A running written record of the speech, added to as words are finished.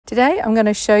Today I'm going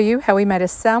to show you how we made a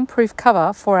soundproof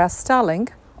cover for our Starlink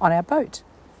on our boat.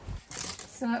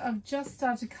 So I've just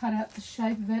started to cut out the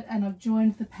shape of it and I've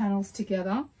joined the panels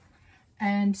together,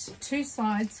 and two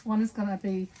sides, one is going to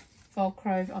be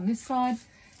Velcro on this side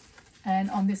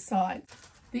and on this side.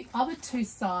 The other two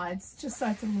sides, just so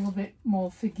it's a little bit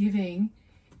more forgiving,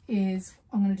 is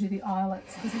I'm going to do the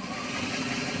eyelets.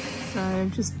 So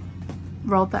I've just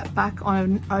rolled that back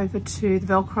on over to the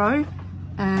Velcro,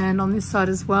 and on this side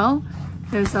as well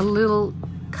there's a little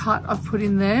cut I've put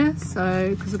in there,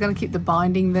 so because we're going to keep the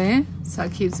binding there so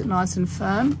it keeps it nice and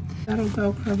firm. That'll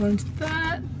Velcro onto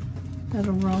that,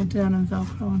 that'll roll down and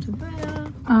Velcro onto there.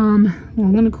 Well,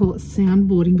 I'm going to call it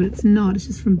soundboarding, but it's not, it's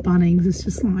just from Bunnings. It's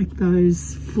just like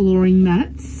those flooring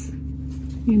mats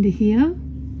into here.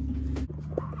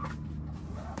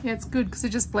 Yeah, it's good because it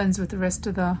just blends with the rest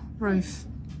of the roof.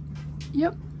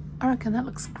 Yep, I reckon that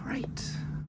looks great.